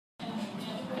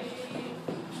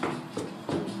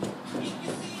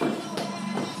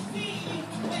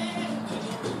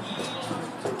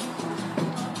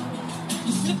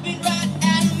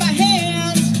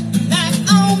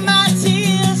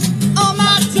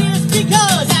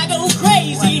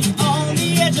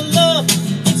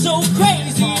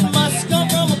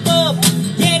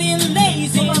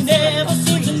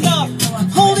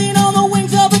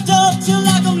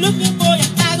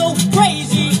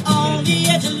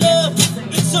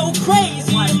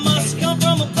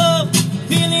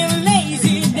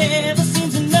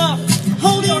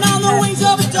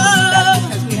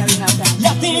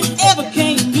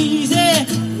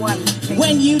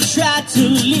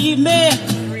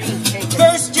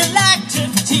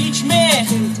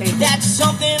that's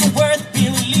something worth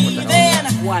believing.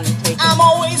 I'm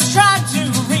always trying to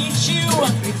reach you,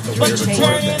 but you're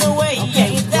turning away.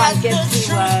 Ain't that the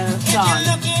truth? If you're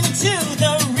looking into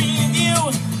the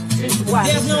review,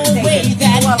 there's no way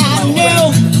that I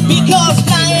knew, because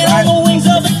flying on the wings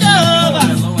of a dove,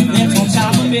 there's no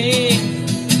time for me.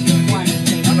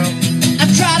 I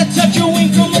try to touch your wing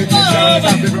from above,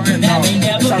 that may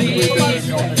never be.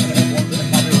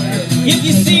 If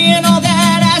you're seeing all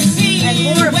that I see when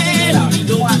you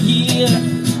don't hear,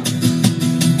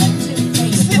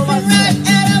 slipping right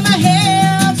out of my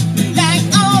hands like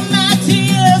all my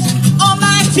tears,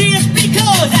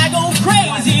 because I go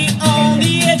crazy on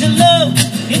the edge of love.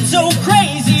 It's so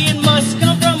crazy, it must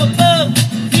come from above.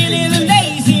 Feeling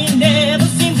lazy, never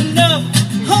seems enough.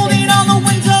 Holding on the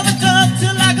wings of a dove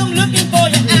till like I'm looking for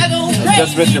you. I go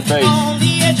crazy on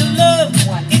the edge of love.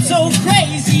 It's so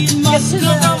crazy, it must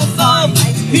come from above.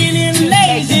 Feeling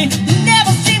lazy,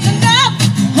 never seems enough.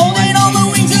 Holding on the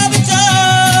wings of a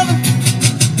dove.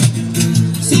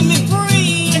 See me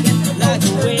free like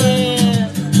a wind.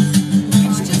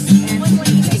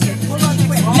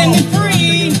 Let me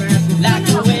free like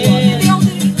a wind.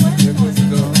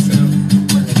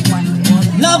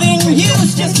 Loving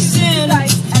you's just a sin,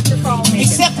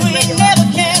 except we never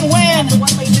can win.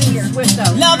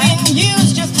 Loving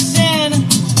you's just a sin,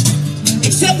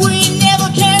 except we never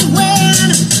can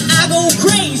win. I go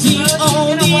crazy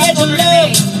on the edge of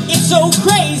love. It's so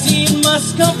crazy, it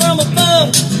must come from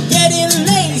above. Getting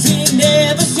lazy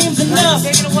never seems enough.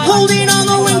 Holding on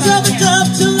the wings of a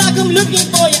dove till like I'm looking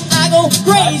for you. I go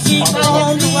crazy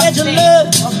on the edge of love.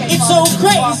 It's so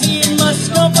crazy, it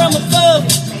must come from above.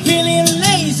 Feeling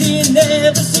lazy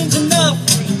never seems enough.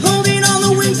 Holding on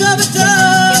the wings of a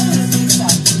dove.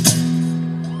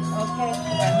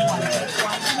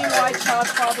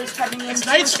 It's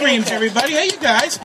Night Skreams, everybody. Hey, you guys.